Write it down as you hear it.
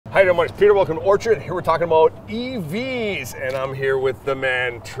Hi, my name's Peter. Welcome to Orchard. Here we're talking about EVs, and I'm here with the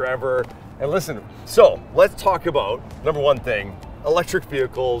man, Trevor. And listen, so let's talk about, number one thing, electric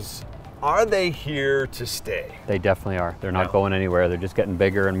vehicles. Are they here to stay? They definitely are. They're not going anywhere. They're just getting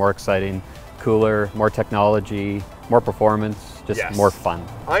bigger and more exciting, cooler, more technology, more performance, just more fun.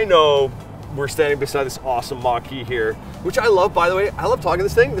 I know we're standing beside this awesome Mach-E here, which I love, by the way. I love talking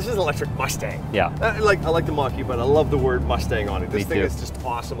this thing. This is an electric Mustang. Yeah. I like the Mach-E, but I love the word Mustang on it. This thing is just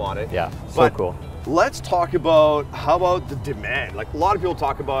awesome on it. Yeah, so cool. Let's talk about, how about the demand? Like, a lot of people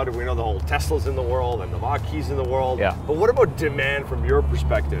talk about it. We know the whole Teslas in the world and the Mach-E's in the world. Yeah. But what about demand from your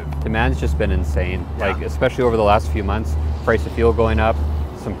perspective? Demand's just been insane. Like, especially over the last few months, price of fuel going up,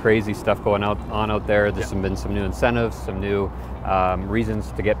 some crazy stuff going on out there. There's been some new incentives, some new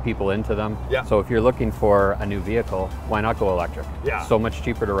reasons to get people into them. Yeah. So if you're looking for a new vehicle, why not go electric? Yeah. So much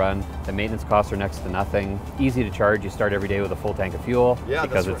cheaper to run. The maintenance costs are next to nothing. Easy to charge. You start every day with a full tank of fuel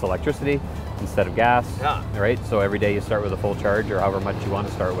because it's electricity instead of gas. Yeah. Right. So every day you start with a full charge or however much you want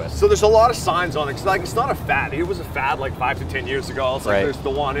to start with. So there's a lot of signs on it. Cause like, it's not a fad. It was a fad like 5 to 10 years ago. It's like there's the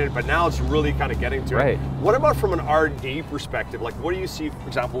one in it, but now it's really kind of getting to it. What about from an R&D perspective? Like, what do you see, for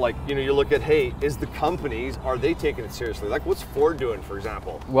example, like, you know, you look at, hey, is the companies, are they taking it seriously? Like, what's Ford doing, for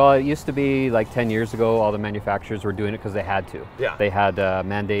example? Well, it used to be like 10 years ago, all the manufacturers were doing it because they had to. Yeah. They had a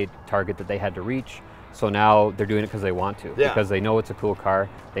mandate target that they had to reach. So now they're doing it because they want to, because they know it's a cool car.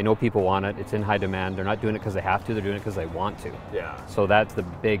 They know people want it. It's in high demand. They're not doing it because they have to. They're doing it because they want to. Yeah. So that's the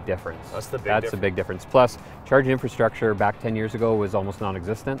big difference. That's the big difference. Plus, charging infrastructure back 10 years ago was almost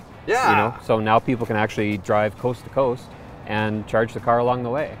non-existent. Yeah. You know, so now people can actually drive coast to coast and charge the car along the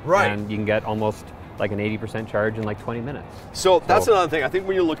way. Right. And you can get almost like an 80% charge in like 20 minutes. So that's another thing. I think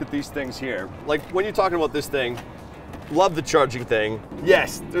when you look at these things here, like when you're talking about this thing, love the charging thing.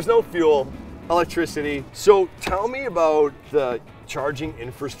 Yes, there's no fuel, electricity. So tell me about the charging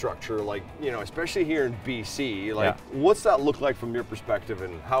infrastructure, like, you know, especially here in BC, like what's that look like from your perspective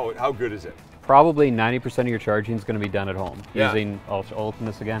and how good is it? Probably 90% of your charging is going to be done at home using, I'll open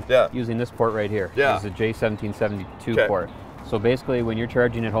this again, using this port right here. This is a J1772 port. So basically when you're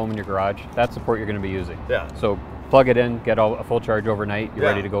charging at home in your garage, that's the port you're going to be using. So plug it in, get a full charge overnight, you're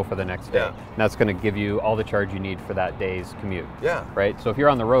ready to go for the next day. And that's going to give you all the charge you need for that day's commute. Right? So if you're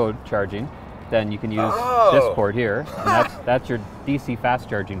on the road charging, then you can use this port here, and that's your DC fast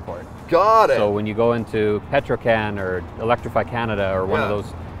charging port. Got it. So when you go into Petrocan or Electrify Canada or one of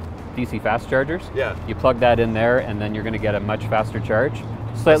those DC fast chargers, you plug that in there, and then you're going to get a much faster charge.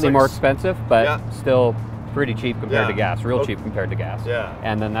 Slightly more expensive, but still pretty cheap compared to gas, real cheap compared to gas.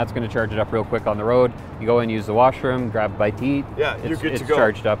 And then that's going to charge it up real quick on the road. You go in, use the washroom, grab a bite to eat. You're good to go.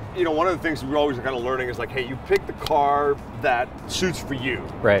 Charged up. You know, one of the things we're always kind of learning is like, hey, you pick the car that suits for you.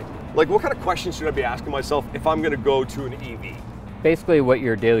 Right. Like, what kind of questions should I be asking myself if I'm going to go to an EV? Basically what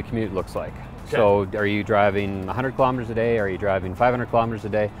your daily commute looks like. So are you driving 100 kilometers a day? Are you driving 500 kilometers a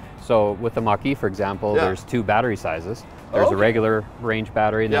day? So with the Mach-E, for example, there's two battery sizes. There's a regular range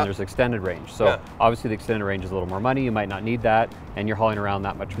battery, and then there's extended range. So obviously the extended range is a little more money. You might not need that, and you're hauling around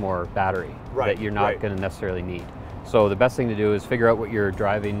that much more battery that you're not going to necessarily need. So the best thing to do is figure out what you're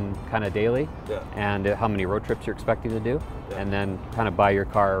driving kind of daily and how many road trips you're expecting to do, and then kind of buy your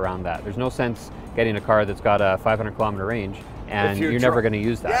car around that. There's no sense getting a car that's got a 500 kilometer range and you're never going to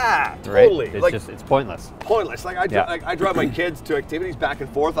use that. Yeah, totally. It's like, just, it's pointless. Pointless. Like I drive my kids to activities back and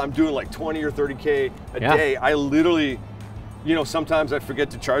forth. I'm doing like 20 or 30K a day. I literally, you know, sometimes I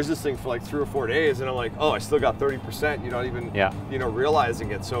forget to charge this thing for like 3 or 4 days, and I'm like, oh, I still got 30%. You're not even, you know, realizing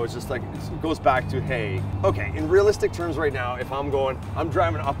it. So it's just like, it goes back to, hey, okay, in realistic terms right now, if I'm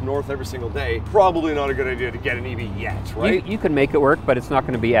driving up north every single day, probably not a good idea to get an EV yet, right? You can make it work, but it's not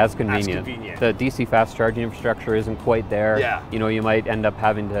going to be as convenient. The DC fast charging infrastructure isn't quite there. You know, you might end up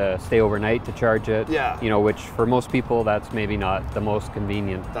having to stay overnight to charge it. You know, which for most people, that's maybe not the most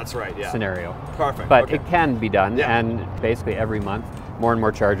convenient scenario. Perfect. But it can be done, and basically every month, more and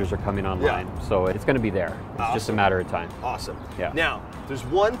more chargers are coming online. So it's going to be there. It's just a matter of time. Awesome. Now, there's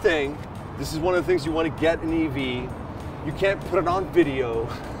one thing, this is one of the things you want to get an EV. You can't put it on video.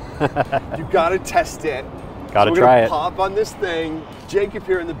 You got to test it. Got to try it. Pop on this thing. Jacob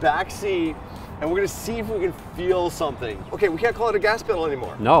here in the back seat, and we're going to see if we can feel something. Okay, we can't call it a gas pedal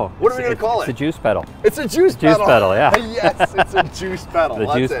anymore. No. What are we going to call it? It's a juice pedal. It's a juice pedal. Juice pedal, yeah. Yes, it's a juice pedal.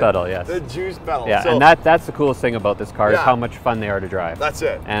 The juice pedal, yes. The juice pedal. Yeah, so, and that's the coolest thing about this car is how much fun they are to drive. That's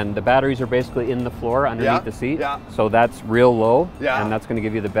it. And the batteries are basically in the floor underneath the seat. So that's real low, and that's going to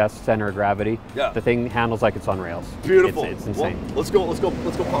give you the best center of gravity. The thing handles like it's on rails. Beautiful. It's insane. Well, let's go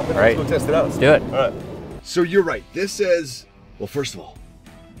pop it. Right. Let's go test it out. Let's do it. All right. So you're right. This is, well, first of all,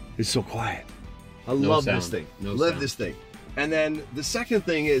 it's so quiet. I love this thing. Love this thing. And then the second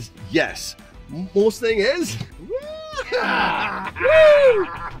thing is, yes, most thing is,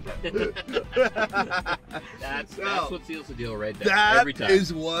 that's what seals the deal right there. That every time.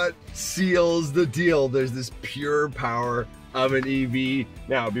 is what seals the deal. There's this pure power of an EV.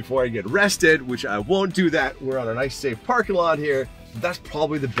 Now, before I get arrested, which I won't do that, we're on a nice safe parking lot here. That's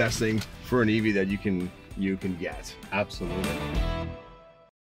probably the best thing for an EV that you can get. Absolutely.